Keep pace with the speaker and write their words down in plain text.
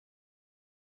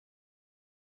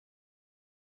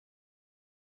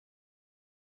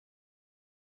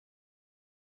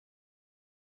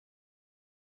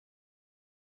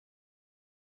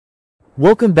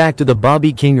Welcome back to the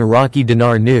Bobby King Iraqi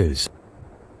Dinar News.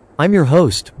 I'm your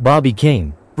host, Bobby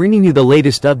King, bringing you the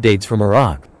latest updates from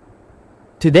Iraq.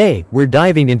 Today, we're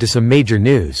diving into some major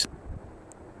news.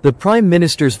 The Prime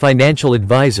Minister's financial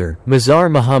advisor, Mazhar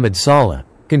Mohammed Salih,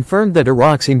 confirmed that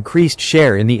Iraq's increased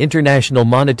share in the International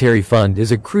Monetary Fund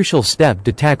is a crucial step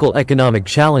to tackle economic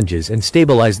challenges and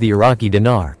stabilize the Iraqi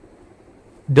dinar.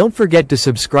 Don't forget to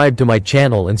subscribe to my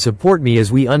channel and support me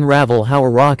as we unravel how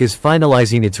Iraq is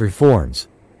finalizing its reforms,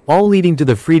 all leading to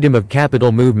the freedom of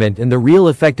capital movement and the real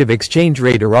effective exchange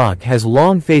rate. Iraq has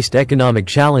long faced economic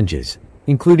challenges,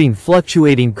 including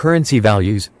fluctuating currency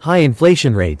values, high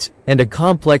inflation rates, and a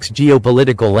complex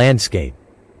geopolitical landscape.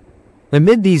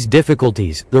 Amid these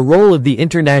difficulties, the role of the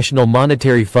International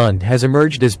Monetary Fund has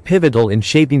emerged as pivotal in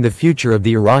shaping the future of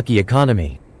the Iraqi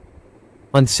economy.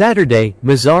 On Saturday,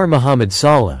 Mazhar Mohammed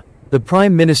Salih, the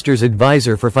Prime Minister's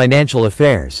advisor for financial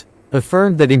affairs,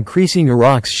 affirmed that increasing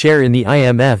Iraq's share in the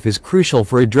IMF is crucial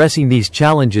for addressing these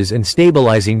challenges and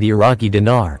stabilizing the Iraqi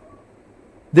dinar.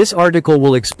 This article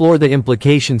will explore the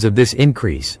implications of this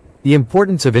increase, the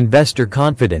importance of investor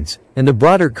confidence, and the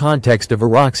broader context of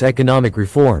Iraq's economic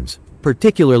reforms,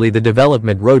 particularly the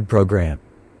Development Road Program.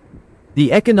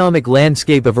 The economic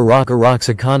landscape of Iraq's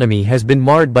economy has been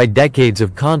marred by decades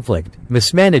of conflict,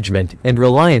 mismanagement, and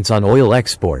reliance on oil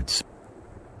exports.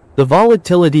 The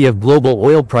volatility of global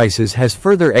oil prices has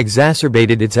further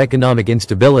exacerbated its economic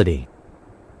instability.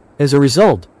 As a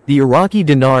result, the Iraqi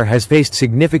dinar has faced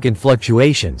significant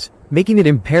fluctuations, making it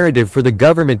imperative for the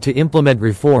government to implement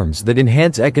reforms that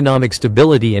enhance economic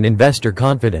stability and investor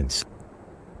confidence.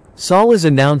 Salih's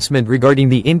announcement regarding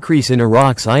the increase in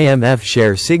Iraq's IMF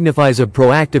share signifies a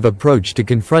proactive approach to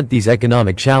confront these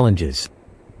economic challenges.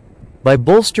 By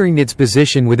bolstering its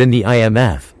position within the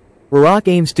IMF, Iraq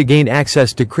aims to gain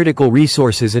access to critical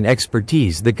resources and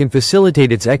expertise that can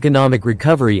facilitate its economic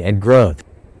recovery and growth.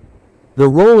 The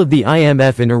role of the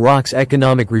IMF in Iraq's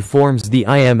economic reforms. The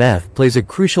IMF plays a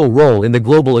crucial role in the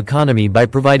global economy by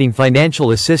providing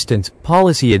financial assistance,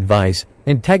 policy advice,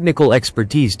 and technical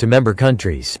expertise to member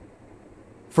countries.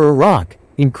 For Iraq,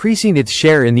 increasing its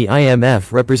share in the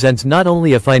IMF represents not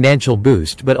only a financial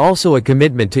boost but also a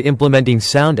commitment to implementing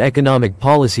sound economic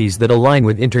policies that align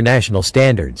with international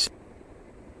standards.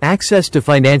 Access to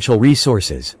financial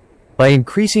resources. By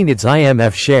increasing its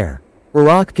IMF share,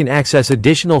 Iraq can access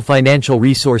additional financial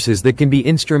resources that can be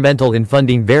instrumental in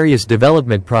funding various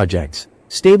development projects,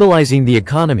 stabilizing the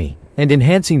economy, and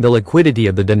enhancing the liquidity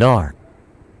of the dinar.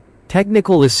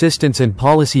 Technical assistance and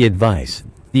policy advice.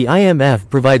 The IMF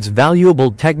provides valuable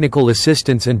technical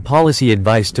assistance and policy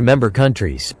advice to member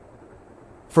countries.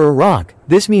 For Iraq,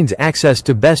 this means access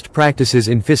to best practices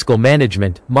in fiscal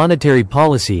management, monetary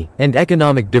policy, and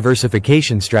economic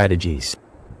diversification strategies.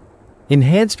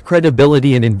 Enhanced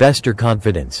credibility and investor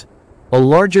confidence. A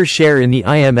larger share in the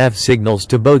IMF signals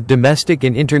to both domestic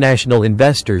and international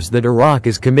investors that Iraq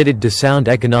is committed to sound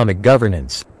economic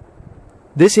governance.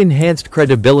 This enhanced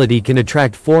credibility can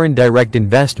attract foreign direct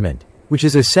investment, which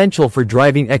is essential for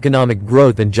driving economic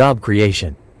growth and job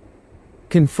creation.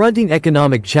 Confronting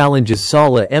economic challenges.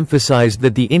 Salih emphasized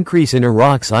that the increase in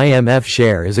Iraq's IMF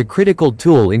share is a critical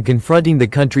tool in confronting the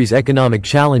country's economic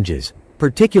challenges,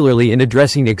 particularly in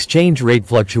addressing exchange rate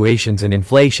fluctuations and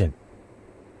inflation.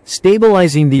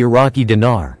 Stabilizing the Iraqi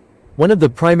dinar. One of the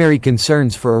primary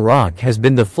concerns for Iraq has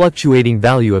been the fluctuating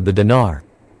value of the dinar.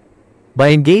 By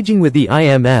engaging with the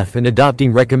IMF and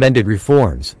adopting recommended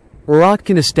reforms, Iraq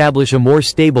can establish a more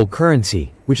stable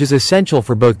currency, which is essential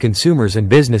for both consumers and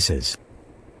businesses.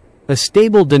 A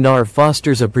stable dinar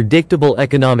fosters a predictable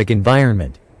economic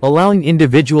environment, allowing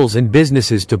individuals and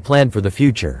businesses to plan for the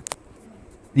future.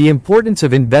 The importance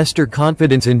of investor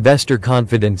confidence. Investor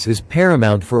confidence is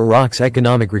paramount for Iraq's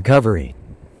economic recovery.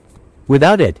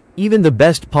 Without it, even the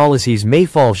best policies may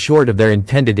fall short of their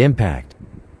intended impact.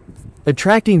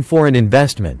 Attracting foreign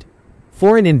investment.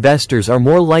 Foreign investors are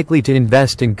more likely to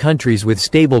invest in countries with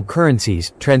stable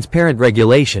currencies, transparent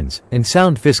regulations, and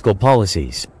sound fiscal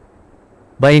policies.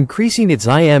 By increasing its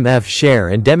IMF share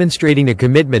and demonstrating a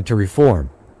commitment to reform,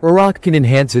 Iraq can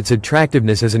enhance its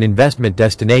attractiveness as an investment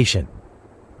destination.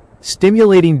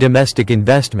 Stimulating domestic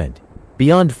investment.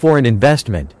 Beyond foreign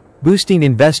investment, boosting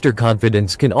investor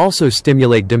confidence can also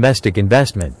stimulate domestic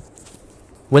investment.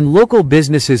 When local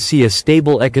businesses see a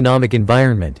stable economic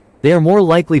environment, they are more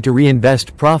likely to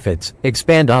reinvest profits,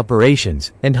 expand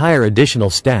operations, and hire additional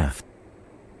staff.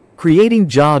 Creating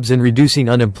jobs and reducing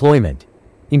unemployment.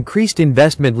 Increased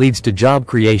investment leads to job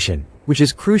creation, which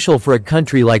is crucial for a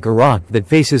country like Iraq that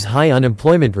faces high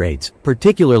unemployment rates,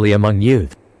 particularly among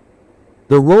youth.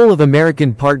 The role of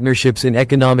American partnerships in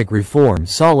economic reform.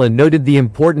 Salih noted the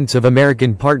importance of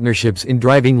American partnerships in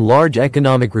driving large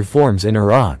economic reforms in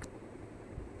Iraq.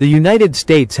 The United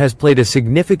States has played a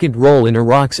significant role in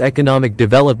Iraq's economic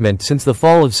development since the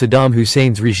fall of Saddam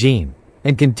Hussein's regime,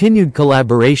 and continued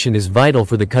collaboration is vital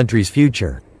for the country's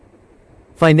future.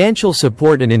 Financial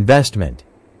support and investment.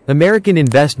 American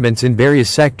investments in various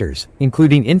sectors,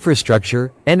 including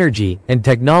infrastructure, energy, and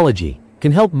technology,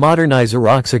 can help modernize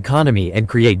Iraq's economy and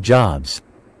create jobs.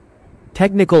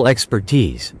 Technical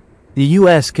expertise. The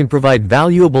U.S. can provide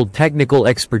valuable technical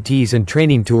expertise and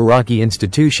training to Iraqi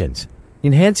institutions,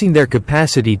 enhancing their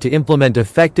capacity to implement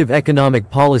effective economic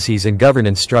policies and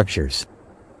governance structures.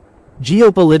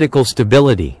 Geopolitical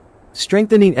stability.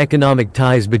 Strengthening economic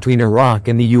ties between Iraq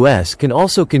and the U.S. can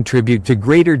also contribute to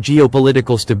greater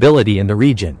geopolitical stability in the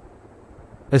region.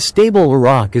 A stable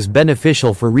Iraq is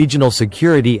beneficial for regional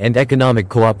security and economic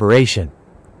cooperation.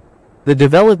 The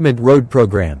Development Road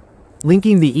Program.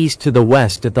 Linking the East to the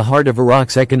West. At the heart of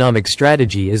Iraq's economic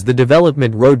strategy is the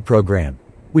Development Road Program,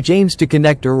 which aims to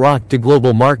connect Iraq to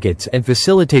global markets and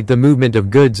facilitate the movement of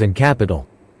goods and capital.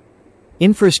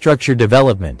 Infrastructure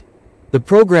development. The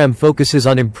program focuses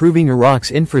on improving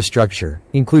Iraq's infrastructure,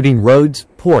 including roads,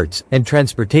 ports, and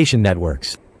transportation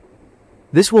networks.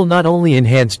 This will not only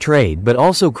enhance trade but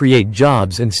also create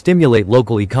jobs and stimulate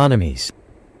local economies.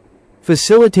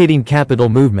 Facilitating capital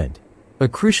movement. A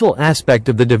crucial aspect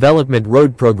of the Development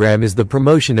Road Program is the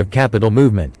promotion of capital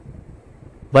movement.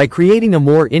 By creating a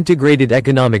more integrated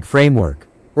economic framework,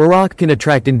 Iraq can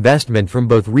attract investment from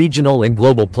both regional and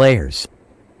global players.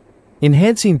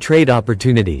 Enhancing trade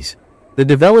opportunities. The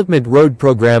Development Road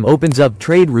Program opens up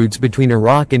trade routes between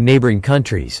Iraq and neighboring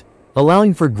countries,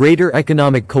 allowing for greater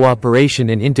economic cooperation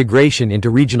and integration into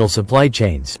regional supply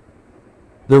chains.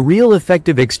 The real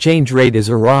effective exchange rate. As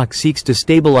Iraq seeks to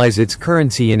stabilize its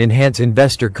currency and enhance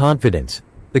investor confidence,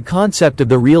 the concept of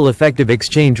the real effective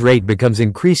exchange rate becomes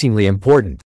increasingly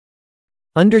important.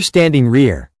 Understanding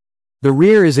REER. The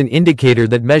REER is an indicator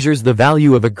that measures the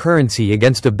value of a currency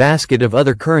against a basket of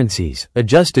other currencies,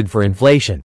 adjusted for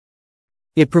inflation.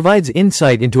 It provides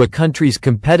insight into a country's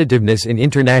competitiveness in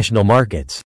international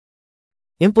markets.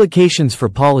 Implications for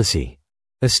policy.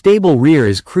 A stable REER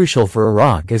is crucial for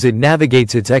Iraq as it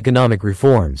navigates its economic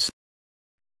reforms.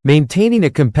 Maintaining a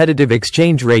competitive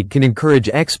exchange rate can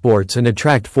encourage exports and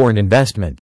attract foreign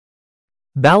investment.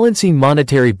 Balancing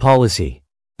monetary policy.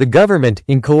 The government,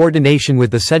 in coordination with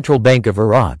the Central Bank of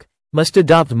Iraq, must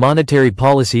adopt monetary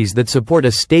policies that support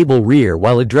a stable REER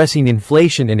while addressing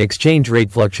inflation and exchange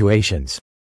rate fluctuations.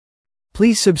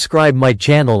 Please subscribe my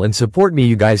channel and support me.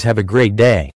 You guys have a great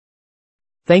day.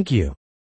 Thank you.